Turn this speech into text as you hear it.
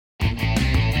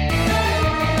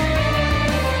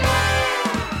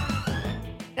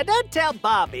And don't tell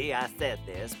Bobby I said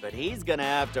this, but he's gonna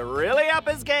have to really up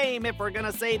his game if we're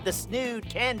gonna save the Snood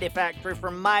Candy Factory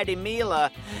from Mighty Mila.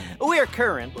 We're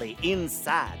currently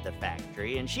inside the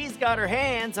factory, and she's got her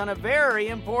hands on a very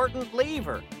important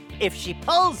lever. If she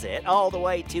pulls it all the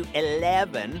way to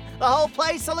 11, the whole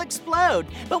place will explode.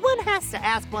 But one has to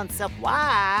ask oneself,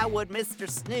 why would Mr.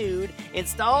 Snood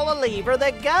install a lever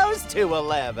that goes to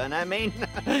 11? I mean,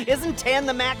 isn't 10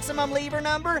 the maximum lever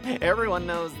number? Everyone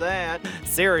knows that.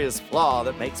 Serious flaw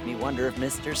that makes me wonder if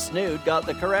Mr. Snood got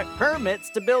the correct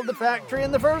permits to build the factory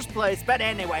in the first place. But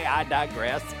anyway, I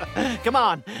digress. Come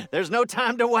on, there's no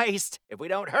time to waste. If we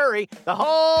don't hurry, the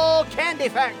whole candy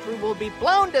factory will be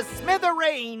blown to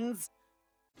smithereens.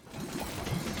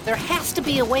 There has to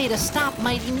be a way to stop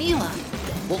Mighty Mila.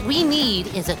 What we need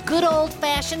is a good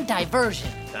old-fashioned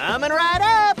diversion. Coming right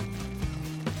up!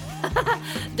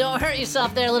 Don't hurt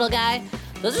yourself there, little guy.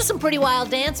 Those are some pretty wild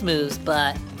dance moves,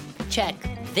 but check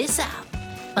this out.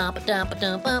 What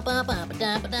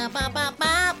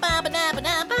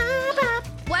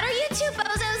are you two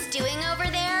bozos doing over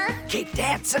there? Keep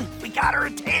dancing. We got her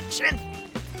attention.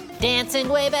 Dancing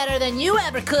way better than you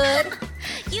ever could.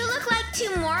 You look like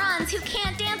two morons who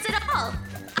can't dance at all.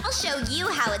 I'll show you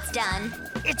how it's done.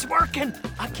 It's working.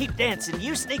 I keep dancing.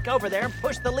 You sneak over there and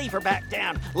push the lever back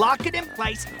down. Lock it in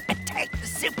place and take the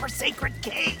super secret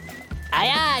key.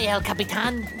 Aye, aye, El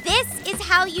Capitan. This is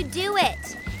how you do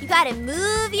it. You gotta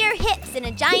move your hips in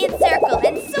a giant circle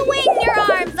and swing your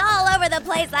arms all over the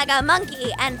place like a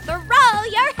monkey and throw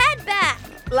your head back.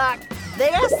 Like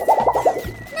this?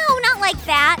 No, not like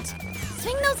that.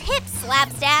 Swing those hips,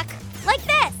 Slapstack. Like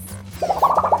this.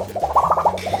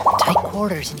 Tight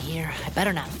quarters in here. I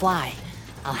better not fly.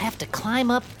 I'll have to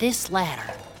climb up this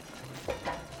ladder.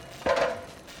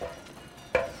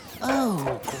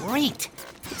 Oh, great.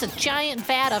 It's a giant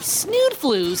vat of snood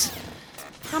flues.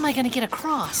 How am I gonna get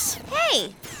across?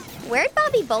 Hey, where'd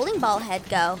Bobby Bowling Ball Head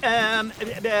go?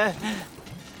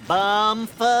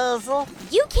 Bumfuzzle?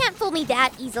 You can't fool me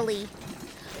that easily.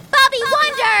 Bobby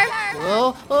Wonder!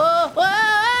 Whoa, whoa, whoa!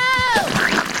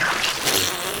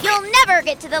 You'll never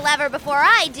get to the lever before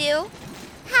I do.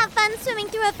 Have fun swimming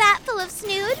through a vat full of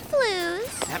snood flues.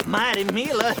 That Mighty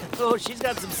Mila. Oh, she's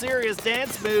got some serious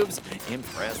dance moves.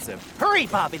 Impressive. Hurry,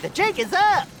 Bobby, the jig is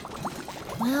up.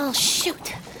 Well,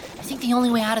 shoot. I think the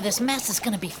only way out of this mess is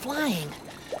gonna be flying.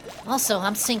 Also,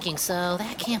 I'm sinking, so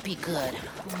that can't be good.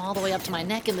 I'm all the way up to my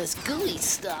neck in this gooey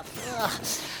stuff. Ugh.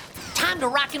 Time to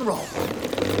rock and roll.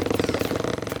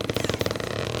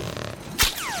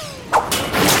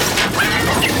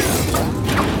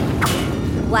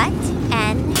 What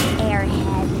an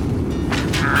airhead.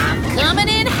 I'm coming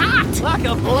in hot! Like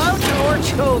a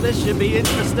blowtorch. Oh, this should be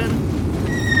interesting.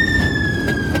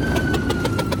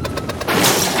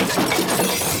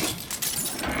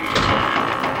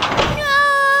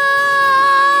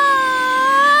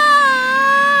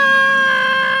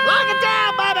 Lock it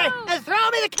down, Bobby, and throw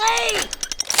me the key.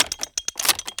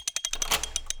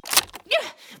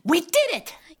 We did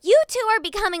it! You two are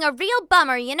becoming a real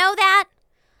bummer, you know that?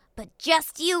 But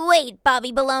just you wait,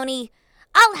 Bobby Baloney.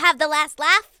 I'll have the last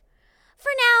laugh. For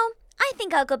now, I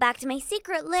think I'll go back to my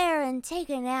secret lair and take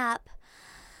a nap.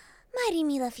 Mighty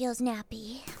Mila feels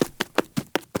nappy.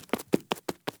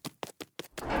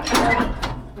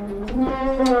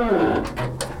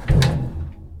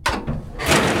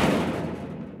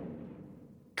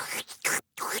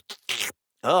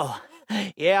 Oh,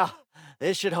 yeah.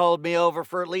 This should hold me over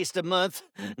for at least a month.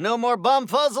 No more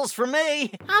bumfuzzles for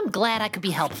me. I'm glad I could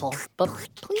be helpful, but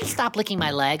please stop licking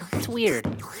my leg. It's weird.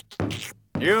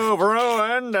 You've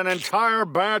ruined an entire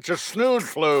batch of snood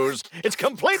flues. It's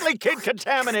completely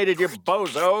kid-contaminated, you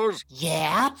bozos.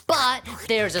 Yeah, but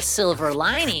there's a silver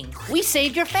lining. We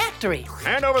saved your factory.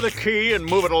 Hand over the key and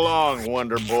move it along,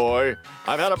 Wonder Boy.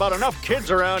 I've had about enough kids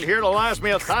around here to last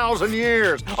me 1,000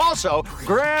 years. Also,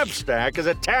 Grabstack is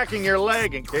attacking your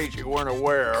leg in case you weren't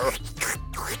aware.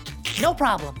 No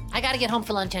problem. I gotta get home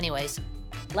for lunch anyways.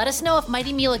 Let us know if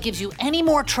Mighty Mila gives you any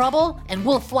more trouble, and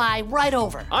we'll fly right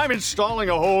over. I'm installing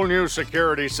a whole new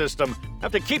security system.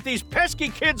 Have to keep these pesky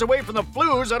kids away from the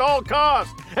flues at all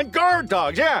costs. And guard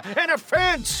dogs, yeah, and a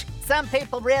fence. Some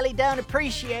people really don't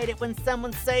appreciate it when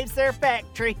someone saves their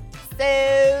factory.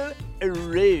 So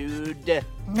rude.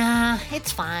 Nah,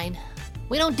 it's fine.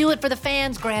 We don't do it for the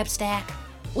fans, Grabstack.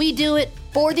 We do it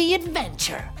for the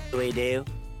adventure. We do?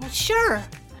 Well, sure.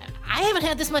 I haven't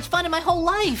had this much fun in my whole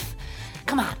life.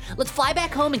 Come on, let's fly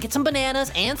back home and get some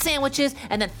bananas and sandwiches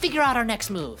and then figure out our next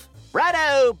move.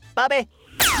 Righto, Bobby.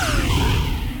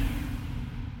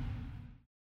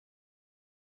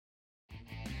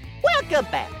 Welcome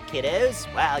back, kiddos.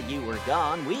 While you were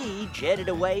gone, we jetted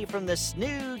away from the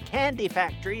Snood Candy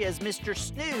Factory as Mr.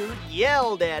 Snood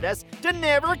yelled at us to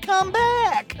never come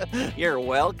back. You're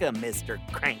welcome, Mr.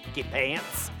 Cranky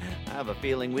Pants. I have a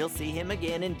feeling we'll see him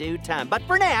again in due time. But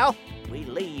for now, we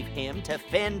leave him to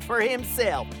fend for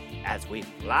himself as we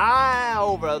fly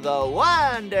over the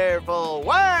wonderful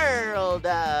world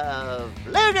of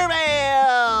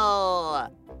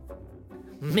Pflugerville.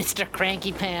 Mr.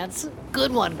 Cranky Pants,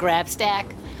 good one,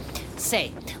 Grabstack.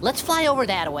 Say, let's fly over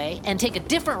that way and take a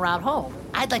different route home.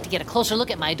 I'd like to get a closer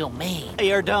look at my domain.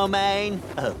 Your domain?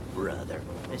 Oh, brother.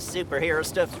 This superhero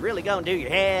stuff's really gonna do your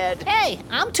head. Hey,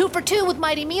 I'm 2 for 2 with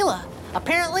Mighty Mila.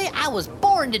 Apparently, I was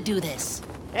born to do this.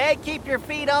 Hey, keep your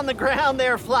feet on the ground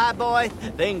there, Flyboy.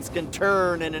 Things can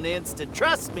turn in an instant.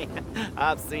 Trust me,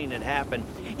 I've seen it happen.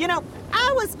 You know,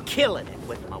 I was killing it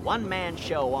with my one-man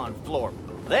show on Florida.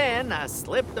 Then I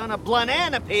slipped on a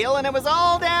banana peel and it was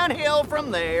all downhill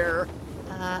from there.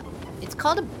 It's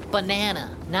called a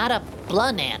banana, not a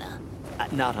blanana.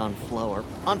 Not on Florp.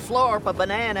 On Florp, a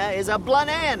banana is a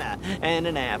blanana, and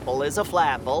an apple is a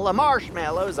flapple, a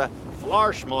marshmallow is a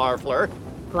flarschmarfler.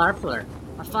 Flarfler.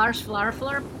 A farce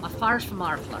flarfler? A farce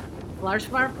marfler.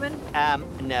 Flarschmarfman?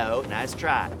 No, nice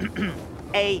try.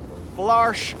 A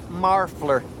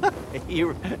flarschmarfler.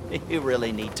 You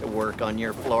really need to work on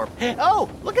your Florp. Oh,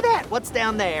 look at that. What's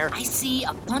down there? I see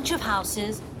a bunch of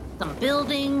houses, some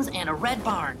buildings, and a red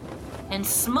barn. And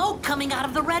smoke coming out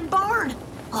of the red barn.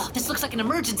 Oh, this looks like an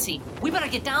emergency. We better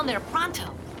get down there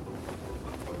pronto.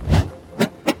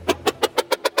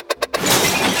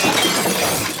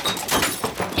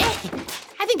 Hey,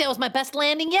 I think that was my best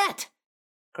landing yet.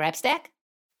 Grabstack?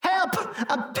 Help!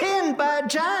 I'm pinned by a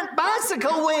giant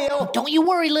bicycle wheel! Don't you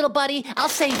worry, little buddy. I'll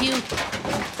save you.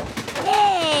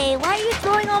 Hey, why are you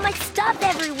throwing all my stuff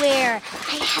everywhere?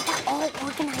 I have it all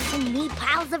organized in neat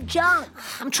piles of junk.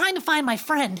 I'm trying to find my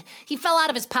friend. He fell out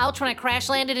of his pouch when I crash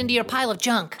landed into your pile of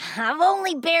junk. I've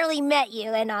only barely met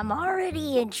you, and I'm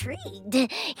already intrigued.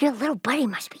 Your little buddy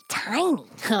must be tiny.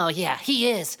 Oh, yeah, he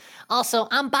is. Also,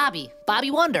 I'm Bobby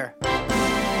Wonder.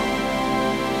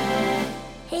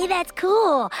 Hey, that's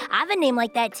cool. I have a name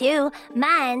like that, too.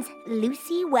 Mine's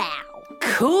Lucy Wow.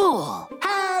 Cool.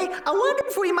 Hey, I wonder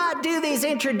if we might do these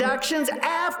introductions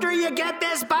after you get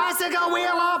this bicycle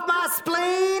wheel off my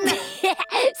spleen?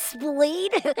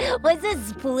 Spleen? What's a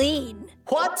spleen?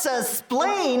 What's a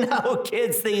spleen? Oh,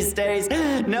 kids these days,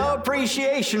 no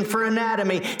appreciation for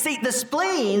anatomy. See, the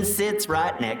spleen sits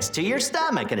right next to your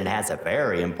stomach, and it has a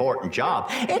very important job.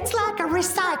 It's like a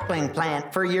recycling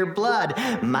plant for your blood.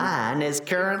 Mine is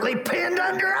currently pinned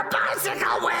under a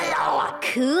bicycle wheel.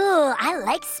 Cool. I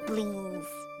like spleens.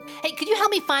 Hey, could you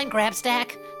help me find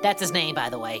Grabstack? That's his name, by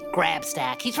the way.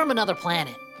 Grabstack. He's from another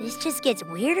planet. This just gets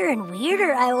weirder and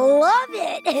weirder. I love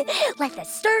it. Let the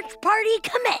search party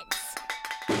commence.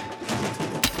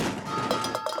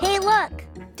 Hey, look.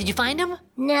 Did you find him?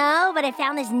 No, but I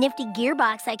found this nifty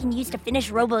gearbox I can use to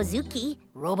finish Robozuki.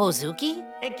 Robozuki?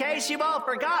 In case you've all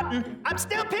forgotten, I'm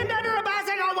still pinned under a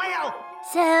bicycle wheel.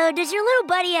 So, does your little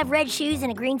buddy have red shoes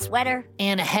and a green sweater?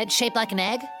 And a head shaped like an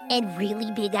egg? And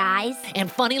really big eyes?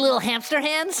 And funny little hamster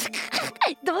hands?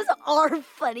 Those are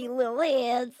funny little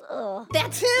hands. Ugh.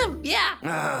 That's him, yeah.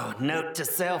 Oh, note to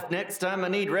self, next time I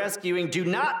need rescuing, do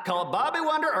not call Bobby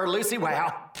Wonder or Lucy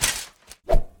Wow.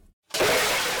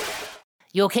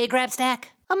 You okay, Grabstack?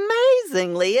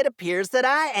 Amazingly, it appears that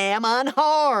I am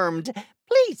unharmed.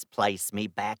 Please place me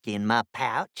back in my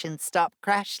pouch and stop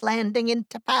crash landing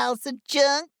into piles of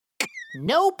junk.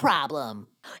 No problem.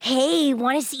 Hey,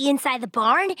 want to see inside the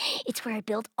barn? It's where I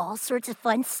built all sorts of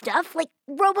fun stuff like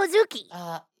Robozuki.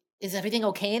 Is everything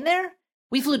okay in there?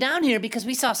 We flew down here because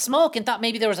we saw smoke and thought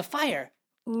maybe there was a fire.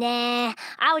 Nah,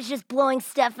 I was just blowing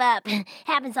stuff up.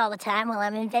 Happens all the time while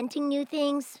I'm inventing new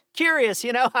things. Curious,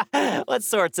 you know, what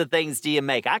sorts of things do you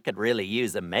make? I could really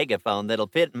use a megaphone that'll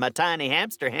fit in my tiny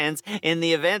hamster hands in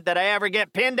the event that I ever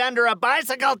get pinned under a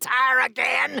bicycle tire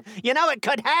again. You know, it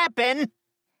could happen.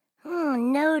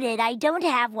 Noted. I don't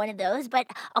have one of those, but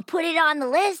I'll put it on the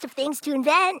list of things to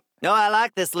invent. No, I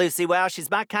like this Lucy Wow.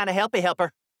 She's my kind of helpy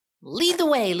helper. Lead the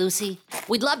way, Lucy.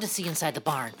 We'd love to see inside the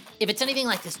barn. If it's anything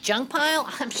like this junk pile,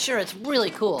 I'm sure it's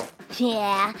really cool.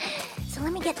 Yeah. So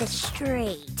let me get this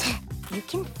straight. You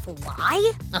can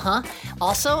fly? Uh-huh.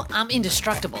 Also, I'm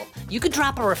indestructible. You could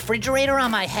drop a refrigerator on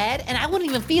my head and I wouldn't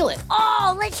even feel it.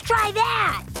 Oh, let's try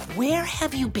that. Where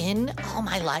have you been all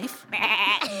my life?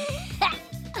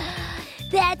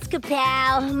 That's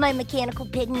Kapow, my mechanical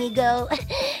pygmy-go.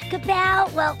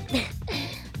 Kapow, well,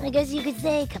 I guess you could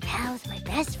say Kapow's my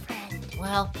best friend.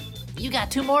 Well, you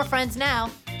got 2 more friends now.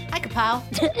 Hi, Kapow.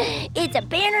 It's a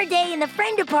banner day in the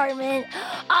friend department.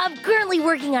 I'm currently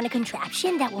working on a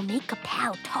contraption that will make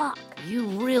Kapow talk. You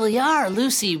really are,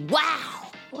 Lucy.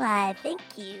 Wow. Why, thank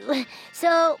you.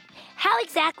 So, how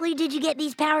exactly did you get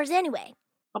these powers anyway?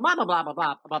 Oh, we're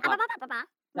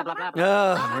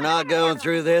not going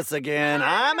through this again.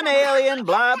 I'm an alien,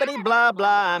 blah, bitty, blah,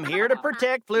 blah. I'm here to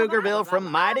protect Pflugerville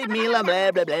from Mighty Mila,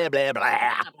 blah, blah, blah, blah,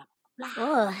 blah.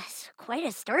 Oh, it's quite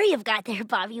a story you've got there,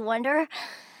 Bobby Wonder.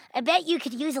 I bet you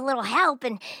could use a little help,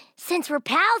 and since we're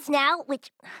pals now,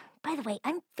 which, by the way,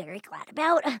 I'm very glad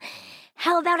about,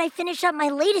 how about I finish up my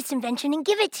latest invention and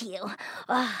give it to you?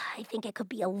 I think it could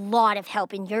be a lot of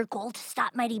help in your goal to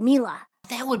stop Mighty Mila.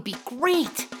 That would be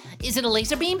great. Is it a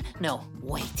laser beam? No,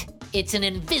 wait. It's an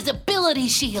invisibility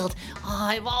shield. Oh,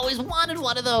 I've always wanted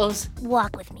one of those.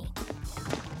 Walk with me.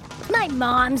 My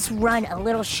moms run a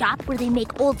little shop where they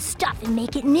make old stuff and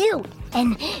make it new.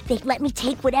 And they let me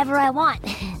take whatever I want.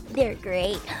 They're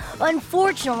great.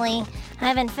 Unfortunately, I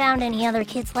haven't found any other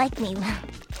kids like me.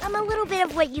 I'm a little bit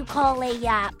of what you call a,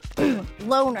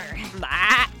 loner.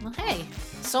 Well, hey,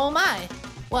 so am I.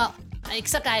 Well,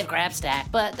 except I have GrabStack,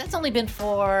 but that's only been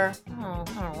for, I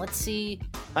don't know, let's see.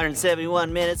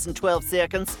 171 minutes and 12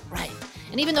 seconds. Right.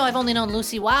 And even though I've only known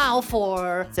Lucy Wow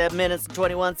for... 7 minutes and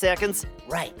 21 seconds.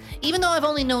 Right. Even though I've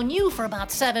only known you for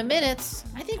about 7 minutes,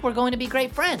 I think we're going to be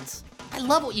great friends. I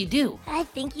love what you do. I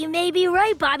think you may be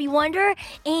right, Bobby Wonder.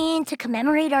 And to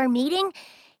commemorate our meeting,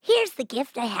 here's the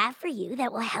gift I have for you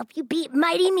that will help you beat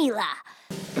Mighty Mila.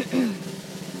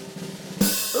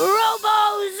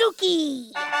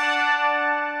 Robozuki!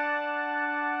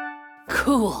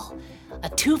 Cool. A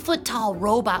 2-foot-tall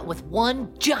robot with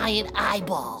one giant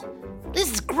eyeball.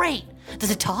 This is great.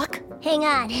 Does it talk? Hang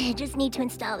on, I just need to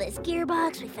install this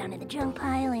gearbox we found in the junk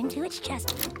pile into its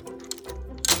chest.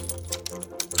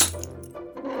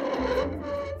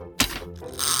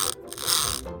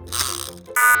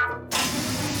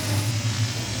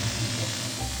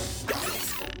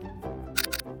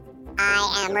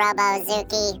 I am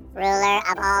Robozuki, ruler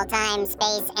of all time,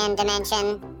 space, and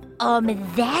dimension.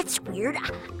 That's weird.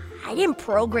 I didn't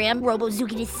program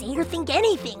Robozuki to say or think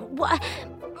anything. What?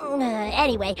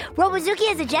 Anyway, Robozuki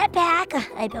has a jetpack.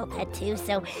 I built that too,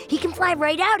 so he can fly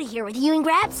right out of here with you and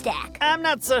GrabStack. I'm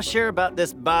not so sure about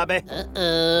this, Bobby.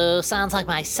 Uh-oh, sounds like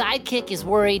my sidekick is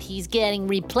worried he's getting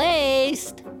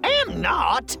replaced. I'm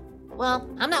not. Well,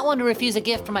 I'm not one to refuse a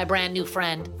gift from my brand new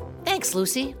friend. Thanks,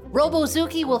 Lucy.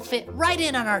 Robozuki will fit right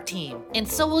in on our team, and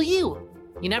so will you.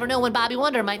 You never know when Bobby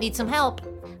Wonder might need some help.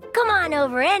 Come on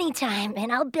over anytime,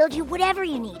 and I'll build you whatever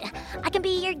you need. I can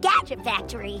be your gadget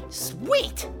factory.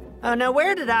 Sweet! Oh, now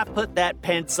where did I put that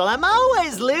pencil? I'm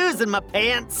always losing my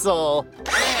pencil.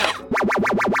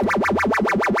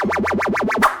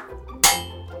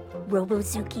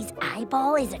 Robozuki's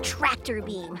eyeball is a tractor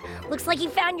beam. Looks like he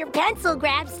found your pencil,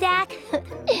 GrabStack.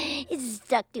 It's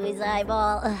stuck to his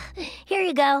eyeball. Here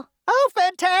you go. Oh,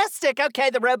 fantastic.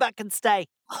 Okay, the robot can stay.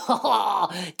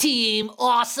 Oh, team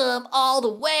awesome all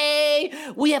the way!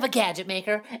 We have a gadget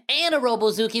maker and a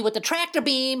Robozuki with the tractor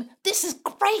beam. This is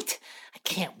great! I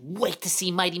can't wait to see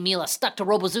Mighty Mila stuck to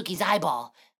Robozuki's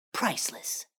eyeball.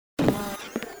 Priceless.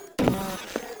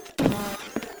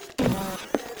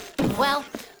 Well,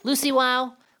 Lucy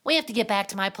Wow, we have to get back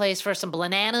to my place for some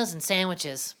bananas and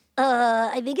sandwiches.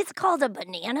 I think it's called a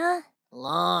banana.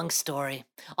 Long story.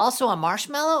 Also, a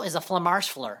marshmallow is a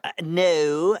flamarshfler.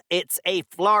 No, it's a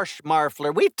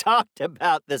flarschmarfler. We've talked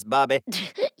about this, Bobby.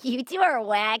 You two are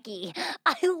wacky.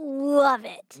 I love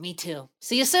it. Me too.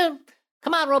 See you soon.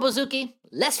 Come on, Robozuki.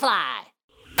 Let's fly.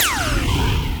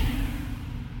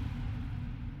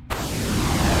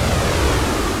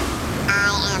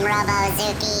 I am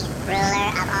Robozuki, ruler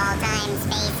of all time,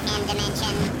 space, and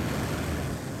dimension.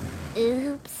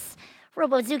 Oops.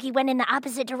 Robozuki went in the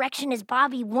opposite direction as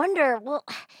Bobby Wonder. Well,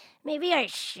 maybe I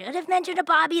should have mentioned to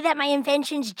Bobby that my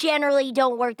inventions generally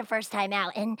don't work the first time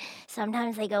out, and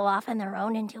sometimes they go off on their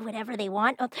own and do whatever they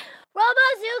want. Robozuki,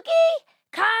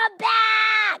 come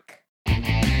back!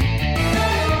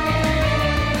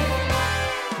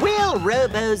 Will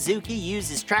Robozuki use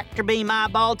his tractor beam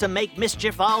eyeball to make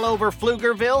mischief all over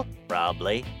Pflugerville?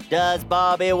 Probably. Does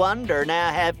Bobby Wonder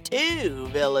now have two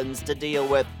villains to deal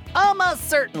with? Almost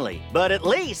certainly. But at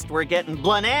least we're getting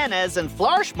bananas and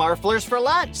flarschmarflers for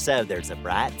lunch, so there's a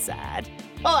bright side.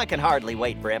 Oh, I can hardly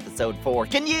wait for episode 4.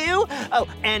 Can you? Oh,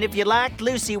 and if you liked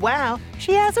Lucy Wow,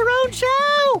 she has her own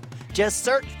show. Just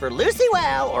search for Lucy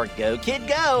Wow or Go Kid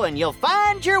Go and you'll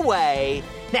find your way.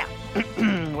 Now,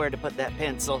 where to put that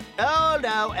pencil? Oh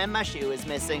no, and my shoe is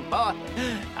missing. Boy,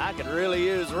 I could really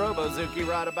use Robozuki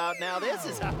right about now. This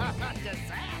is a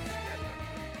disaster.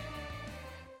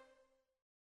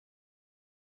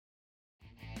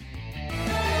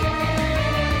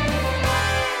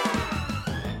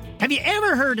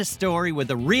 Ever heard a story with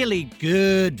a really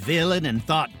good villain and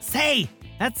thought, say,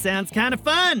 that sounds kind of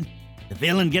fun? The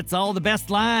villain gets all the best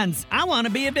lines. I want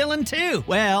to be a villain too.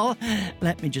 Well,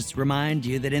 let me just remind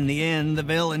you that in the end, the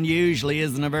villain usually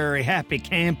isn't a very happy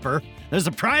camper. There's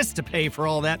a price to pay for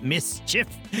all that mischief,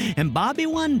 and Bobby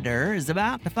Wonder is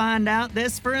about to find out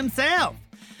this for himself.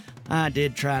 I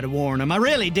did try to warn him, I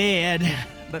really did.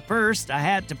 But first, I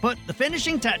had to put the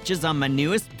finishing touches on my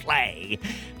newest play,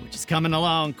 which is coming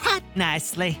along quite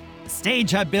nicely. The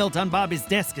stage I built on Bobby's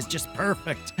desk is just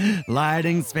perfect.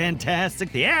 Lighting's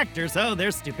fantastic. The actors, oh,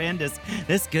 they're stupendous.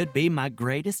 This could be my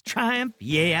greatest triumph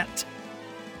yet.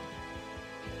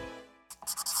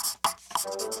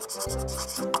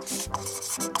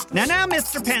 Now,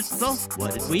 Mr. Pencil,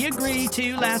 what did we agree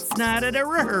to last night at a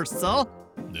rehearsal?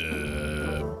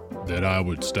 That I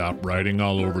would stop writing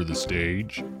all over the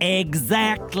stage?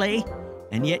 Exactly.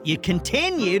 And yet you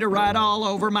continue to write all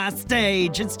over my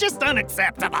stage. It's just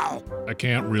unacceptable. I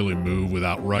can't really move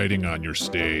without writing on your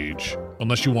stage.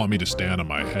 Unless you want me to stand on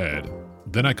my head.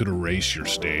 Then I could erase your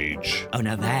stage. Oh,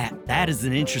 now that is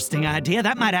an interesting idea.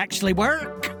 That might actually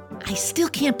work. I still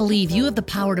can't believe you have the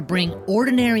power to bring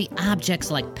ordinary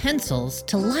objects like pencils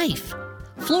to life.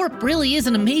 Florp really is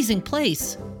an amazing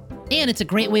place. And it's a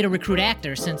great way to recruit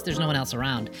actors since there's no one else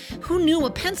around. Who knew a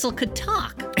pencil could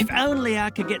talk? If only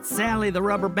I could get Sally the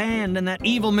rubber band and that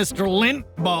evil Mr.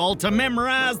 Lintball to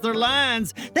memorize their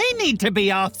lines. They need to be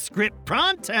off script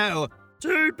pronto.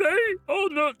 To be or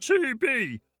not to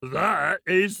be? That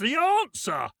is the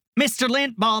answer. Mr.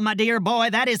 Lintball, my dear boy,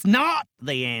 that is not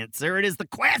the answer. It is the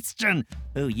question.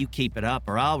 Oh, you keep it up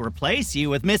or I'll replace you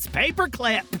with Miss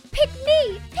Paperclip. Pick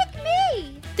me! Pick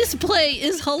me! This play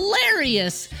is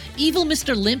hilarious. Evil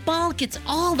Mr. Lintball gets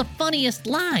all the funniest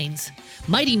lines.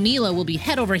 Mighty Mila will be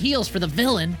head over heels for the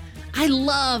villain. I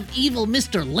love Evil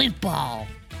Mr. Lintball.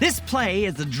 This play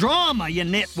is a drama, you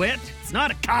nitwit. It's not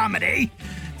a comedy.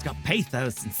 It's got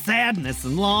pathos and sadness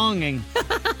and longing.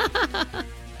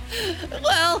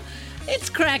 Well, it's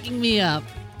cracking me up.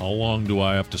 How long do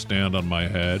I have to stand on my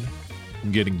head?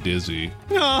 I'm getting dizzy.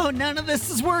 Oh, none of this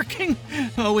is working.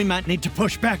 Oh, we might need to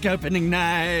push back opening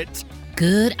night.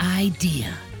 Good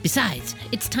idea. Besides,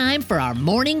 it's time for our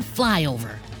morning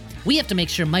flyover. We have to make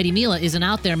sure Mighty Mila isn't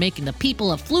out there making the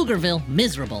people of Pflugerville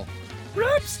miserable.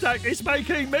 Grabstack is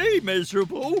making me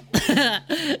miserable.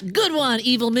 Good one,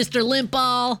 Evil Mr.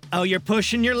 Lintball. Oh, you're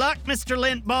pushing your luck, Mr.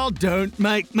 Lintball. Don't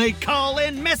make me call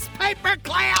in Miss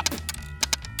Paperclip.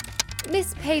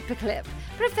 Miss Paperclip,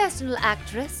 professional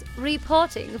actress,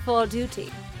 reporting for duty.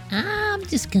 I'm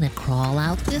just gonna crawl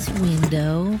out this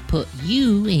window, put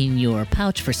you in your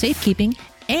pouch for safekeeping,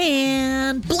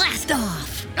 and blast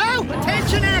off! Oh,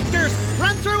 attention actors!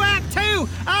 Run through Act 2!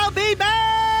 I'll be back!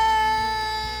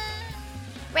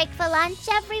 Break for lunch,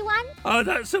 everyone? Oh,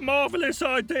 that's a marvelous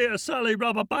idea, Sally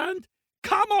Rubberband.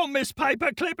 Come on, Miss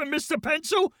Paperclip and Mr.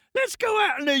 Pencil. Let's go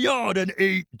out in the yard and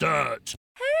eat dirt.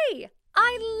 Hey,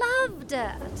 I love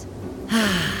dirt.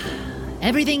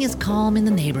 Everything is calm in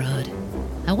the neighborhood.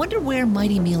 I wonder where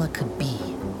Mighty Mila could be.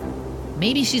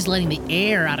 Maybe she's letting the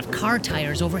air out of car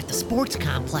tires over at the sports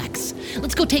complex.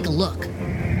 Let's go take a look.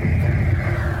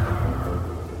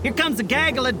 Here comes a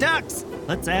gaggle of ducks.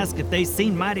 Let's ask if they've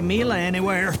seen Mighty Mila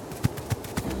anywhere.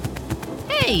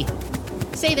 Hey!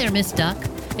 Say there, Miss Duck.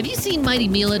 Have you seen Mighty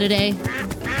Mila today?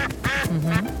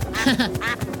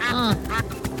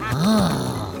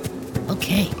 Oh,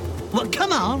 okay. Well,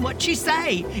 come on, what'd she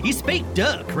say? You speak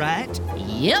duck, right?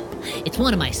 Yep, it's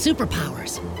one of my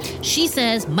superpowers. She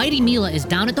says Mighty Mila is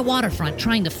down at the waterfront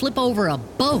trying to flip over a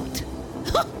boat.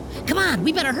 Come on,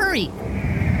 we better hurry.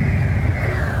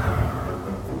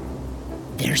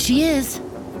 There she is.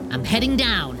 I'm heading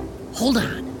down. Hold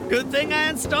on. Good thing I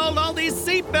installed all these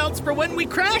seatbelts for when we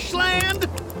crash land.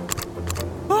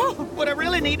 Oh, what I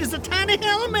really need is a tiny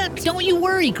helmet. Don't you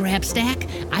worry, Grabstack.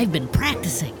 I've been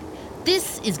practicing.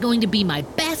 This is going to be my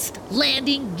best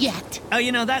landing yet. Oh,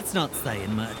 you know, that's not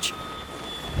saying much.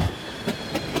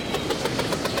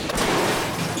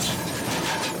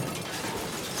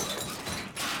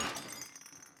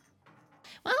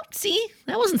 Well, see,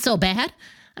 that wasn't so bad.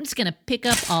 I'm just gonna pick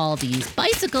up all these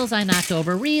bicycles I knocked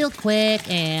over real quick,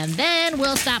 and then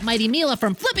we'll stop Mighty Mila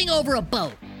from flipping over a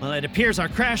boat. Well, it appears our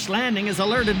crash landing has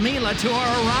alerted Mila to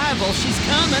our arrival. She's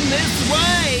coming this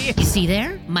way. You see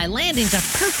there? My landings are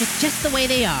perfect just the way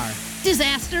they are.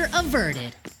 Disaster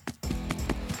averted.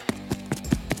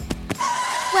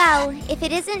 Well, if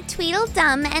it isn't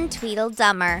Tweedledum and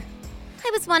Tweedledummer.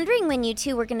 I was wondering when you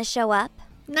two were going to show up.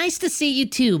 Nice to see you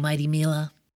too, Mighty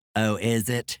Mila. Oh, is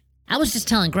it? I was just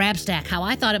telling Grabstack how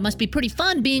I thought it must be pretty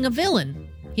fun being a villain.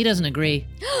 He doesn't agree.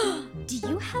 Do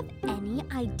you have any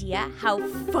idea how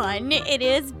fun it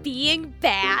is being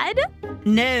bad?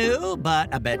 No,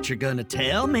 but I bet you're gonna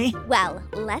tell me. Well,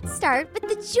 let's start with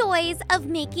the joys of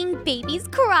making babies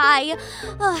cry.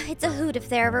 Oh, it's a hoot if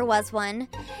there ever was one.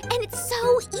 And it's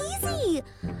so easy.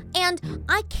 And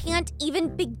I can't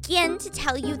even begin to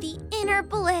tell you the inner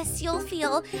bliss you'll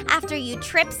feel after you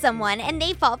trip someone and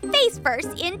they fall face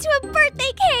first into a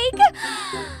birthday cake.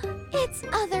 It's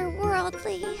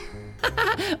otherworldly.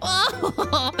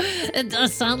 Oh, it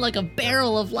does sound like a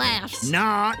barrel of laughs.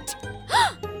 Not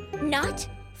Not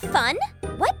fun?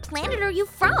 What planet are you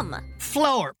from?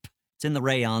 Florp. It's in the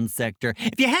Rayon sector.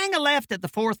 If you hang a left at the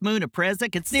fourth moon of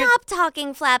Prezek, it's near... Stop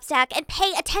talking, Flapstack, and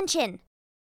pay attention.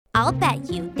 I'll bet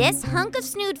you this hunk of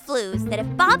snood flues that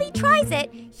if Bobby tries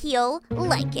it, he'll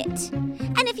like it.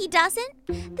 And if he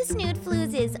doesn't, the snood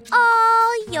flues is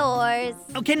all yours.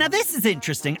 Okay, now this is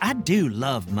interesting. I do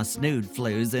love my snood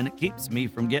flues, and it keeps me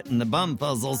from getting the bum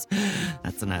puzzles.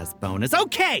 That's a nice bonus.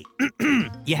 Okay,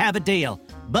 you have a deal.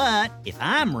 But if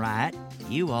I'm right,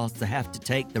 you also have to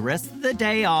take the rest of the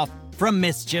day off from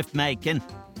mischief making.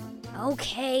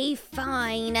 Okay,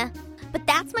 fine. But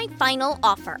that's my final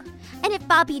offer. And if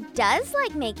Bobby does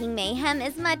like making mayhem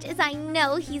as much as I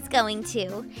know he's going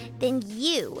to, then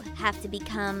you have to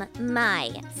become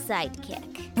my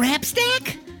sidekick.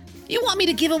 Grabstack? You want me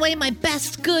to give away my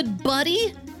best good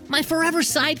buddy? My forever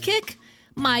sidekick?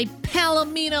 My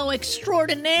Palomino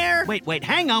extraordinaire? Wait,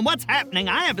 hang on. What's happening?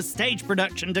 I have a stage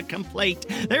production to complete.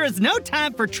 There is no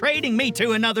time for trading me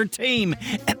to another team.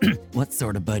 What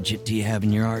sort of budget do you have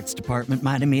in your arts department,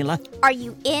 Mighty Mila? Are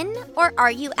you in or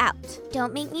are you out?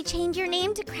 Don't make me change your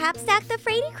name to Crabstack the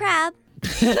Fraidy Crab.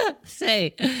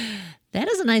 Say, that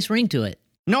has a nice ring to it.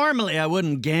 Normally, I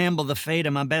wouldn't gamble the fate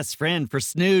of my best friend for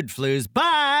snood flues,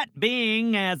 but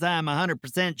being as I'm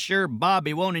 100% sure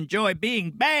Bobby won't enjoy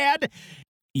being bad,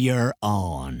 you're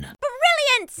on.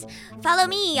 Brilliant! Follow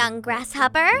me, young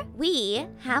grasshopper. We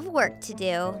have work to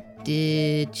do.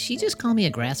 Did she just call me a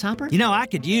grasshopper? You know, I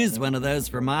could use one of those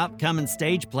for my upcoming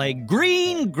stage play,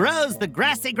 Green Grows the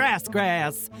Grassy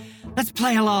Grass. Let's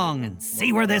play along and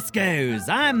see where this goes.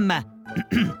 I'm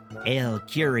El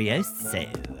Curioso.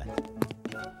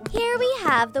 Here we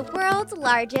have the world's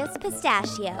largest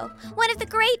pistachio, one of the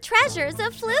great treasures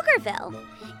of Pflugerville.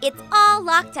 It's all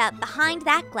locked up behind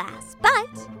that glass, but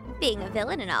being a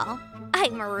villain and all,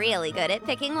 I'm really good at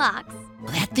picking locks.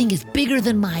 Well, that thing is bigger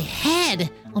than my head.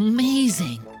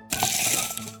 Amazing.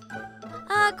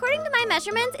 According to my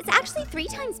measurements, it's actually 3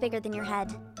 times bigger than your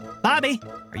head. Bobby,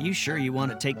 are you sure you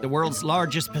want to take the world's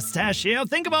largest pistachio?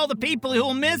 Think of all the people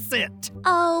who'll miss it.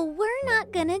 Oh, we're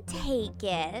not gonna take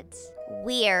it.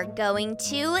 We're going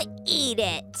to eat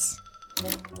it.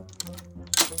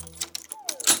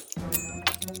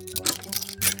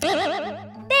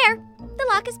 There, the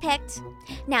lock is picked.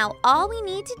 Now all we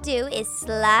need to do is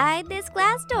slide this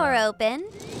glass door open.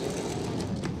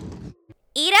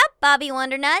 Eat up, Bobby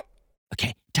Wondernut.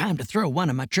 Okay, time to throw one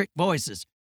of my trick voices.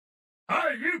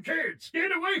 Hey, you kids,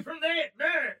 get away from that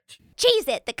nut! Cheese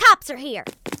it, the cops are here.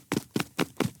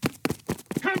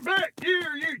 Come back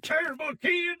here, you terrible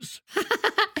kids!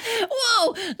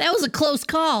 Whoa, that was a close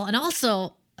call, and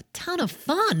also a ton of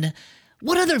fun.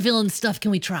 What other villain stuff can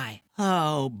we try?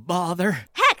 Oh, bother.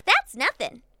 Heck, that's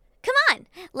nothing. Come on,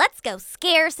 let's go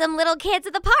scare some little kids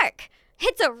at the park.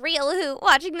 It's a real hoot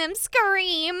watching them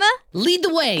scream. Lead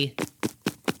the way.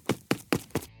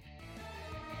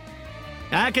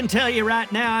 I can tell you right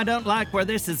now, I don't like where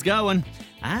this is going.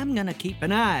 I'm gonna keep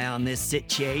an eye on this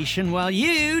situation while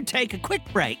you take a quick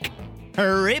break.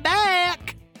 Hurry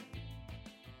back!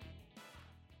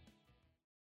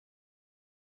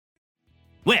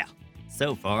 Well,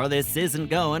 so far this isn't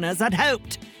going as I'd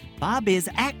hoped. Bobby's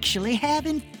actually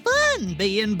having fun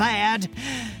being bad.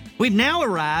 We've now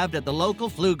arrived at the local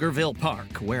Pflugerville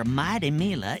Park, where Mighty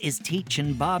Mila is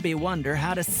teaching Bobby Wonder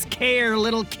how to scare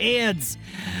little kids.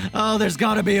 Oh, there's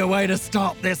gotta be a way to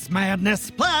stop this madness.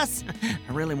 Plus,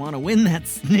 I really want to win that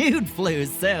snood flu,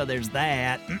 so there's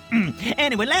that.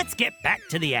 Anyway, let's get back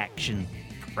to the action.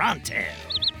 Pronto.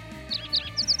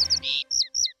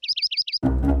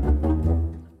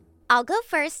 I'll go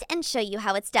first and show you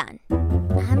how it's done.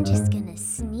 I'm just gonna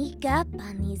sneak up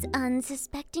on these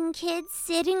unsuspecting kids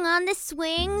sitting on the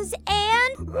swings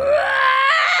and...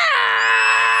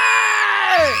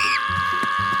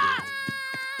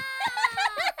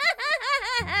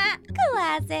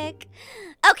 Classic.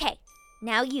 Okay,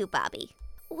 now you, Bobby.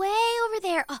 Way over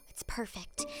there. Oh, it's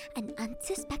perfect. An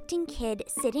unsuspecting kid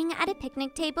sitting at a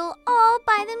picnic table all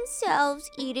by themselves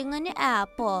eating an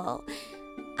apple.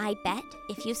 I bet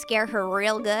if you scare her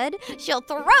real good, she'll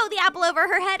throw the apple over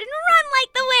her head and run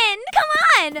like the wind. Come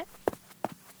on!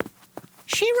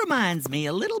 She reminds me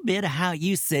a little bit of how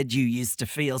you said you used to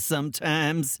feel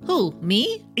sometimes. Who,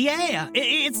 me? Yeah,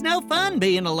 it's no fun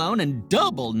being alone and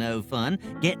double no fun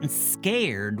getting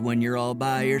scared when you're all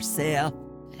by yourself.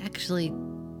 Actually,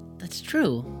 that's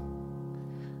true.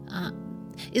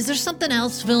 Is there something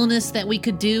else villainous that we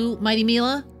could do, Mighty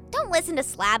Mila? Don't listen to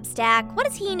Slabstack. What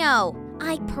does he know?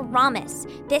 I promise,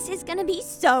 this is gonna be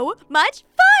so much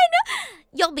fun!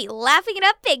 You'll be laughing it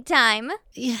up big time.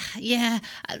 Yeah,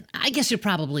 I guess you're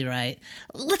probably right.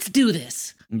 Let's do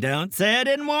this. Don't say I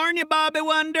didn't warn you, Bobby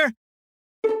Wonder.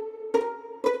 Booga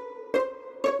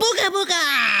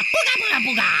booga! Booga booga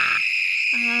booga!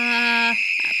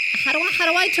 How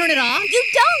do I turn it off? You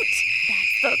don't!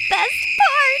 That's the best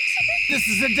part! This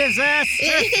is a disaster.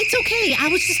 It's okay. I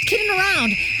was just kidding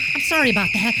around. I'm sorry about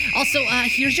that. Also,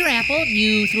 here's your apple.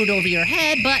 You threw it over your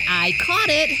head, but I caught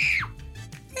it.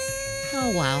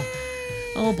 Oh, wow.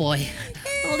 Oh, boy.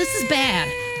 Oh, this is bad.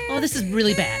 Oh, this is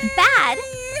really bad. Bad?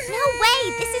 No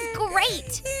way! This is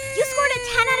great! You scored a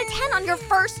 10 out of 10 on your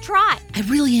first try. I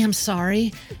really am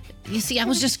sorry. You see, I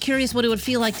was just curious what it would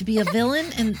feel like to be a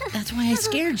villain, and that's why I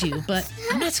scared you. But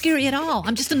I'm not scary at all.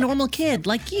 I'm just a normal kid,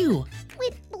 like you.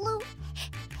 With blue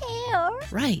hair.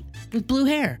 Right, with blue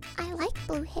hair. I like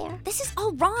blue hair. This is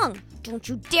all wrong. Don't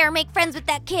you dare make friends with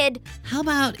that kid. How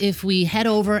about if we head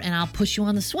over and I'll push you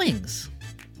on the swings?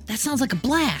 That sounds like a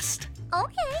blast.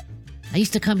 Okay. I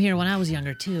used to come here when I was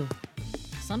younger, too.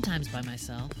 Sometimes by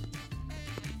myself.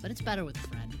 But it's better with a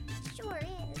friend. Sure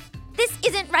is. This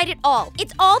isn't right at all.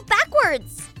 It's all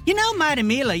backwards. You know, Mighty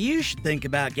Mila, you should think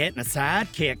about getting a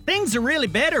sidekick. Things are really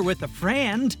better with a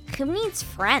friend. Who needs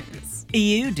friends?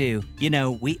 You do. You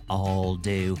know, we all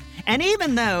do. And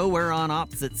even though we're on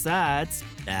opposite sides,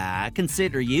 I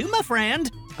consider you my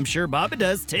friend. I'm sure Bobby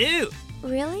does too.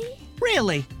 Really?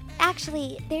 Really?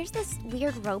 Actually, there's this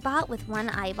weird robot with one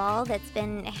eyeball that's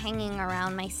been hanging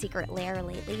around my secret lair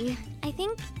lately. I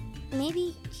think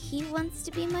maybe he wants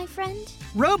to be my friend.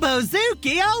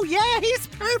 Robozuki? Oh yeah, he's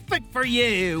perfect for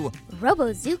you.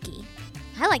 Robozuki?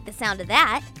 I like the sound of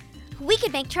that. We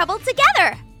could make trouble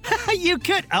together. You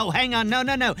could. Oh, hang on. No.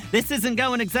 This isn't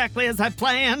going exactly as I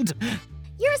planned.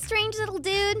 You're a strange little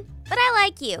dude, but I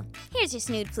like you. Here's your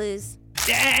snood flues.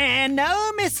 And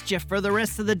no mischief for the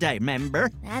rest of the day,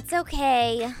 member. That's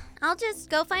okay. I'll just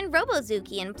go find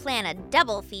Robozuki and plan a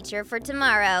double feature for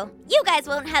tomorrow. You guys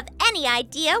won't have any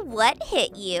idea what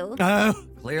hit you. Oh,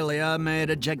 clearly I made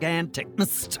a gigantic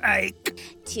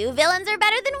mistake. 2 villains are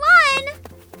better than 1.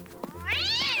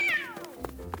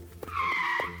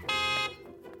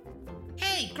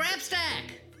 Hey,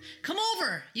 Grabstack! Come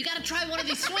over! You gotta try one of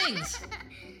these swings.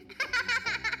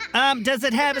 Does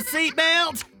it have a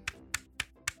seatbelt?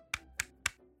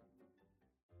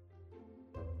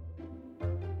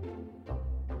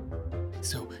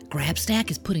 So,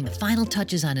 Grabstack is putting the final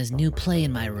touches on his new play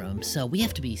in my room, so we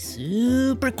have to be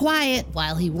super quiet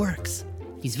while he works.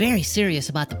 He's very serious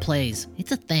about the plays.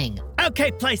 It's a thing. Okay,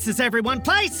 places, everyone,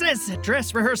 places!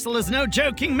 Dress rehearsal is no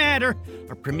joking matter.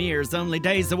 Our premiere's only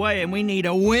days away, and we need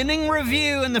a winning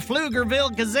review in the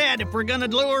Pflugerville Gazette if we're gonna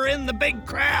lure in the big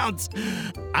crowds.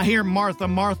 I hear Martha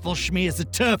Marthelschmi is a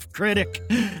tough critic.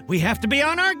 We have to be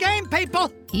on our game,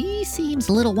 people! He seems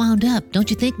a little wound up, don't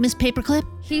you think, Miss Paperclip?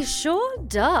 He sure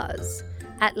does.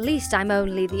 At least I'm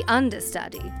only the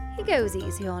understudy. He goes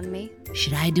easy on me.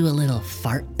 Should I do a little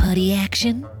fart putty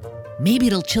action? Maybe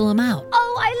it'll chill him out.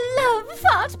 Oh, I love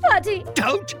fart putty.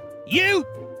 Don't you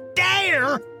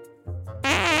dare!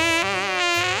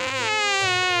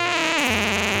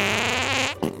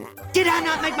 Did I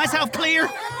not make myself clear?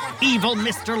 Evil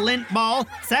Mr. Lintball,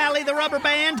 Sally the Rubber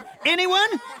Band, anyone?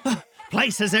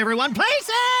 Places, everyone,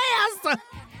 places!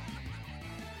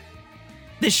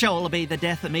 This show will be the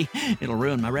death of me. It'll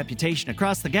ruin my reputation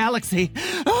across the galaxy.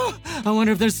 Oh, I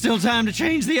wonder if there's still time to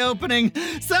change the opening.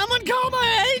 Someone call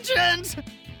my agent!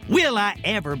 Will I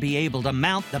ever be able to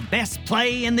mount the best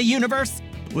play in the universe?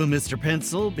 Will Mr.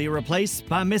 Pencil be replaced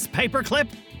by Miss Paperclip?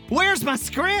 Where's my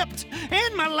script?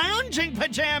 And my lounging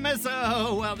pajamas?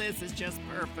 Oh, well, this is just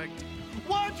perfect.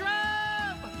 Wardrobe!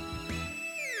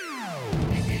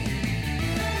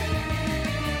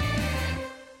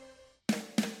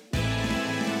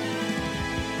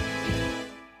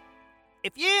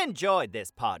 If you enjoyed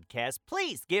this podcast,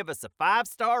 please give us a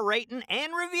 5-star rating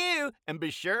and review, and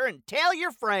be sure and tell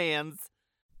your friends.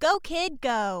 Go, kid,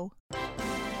 go.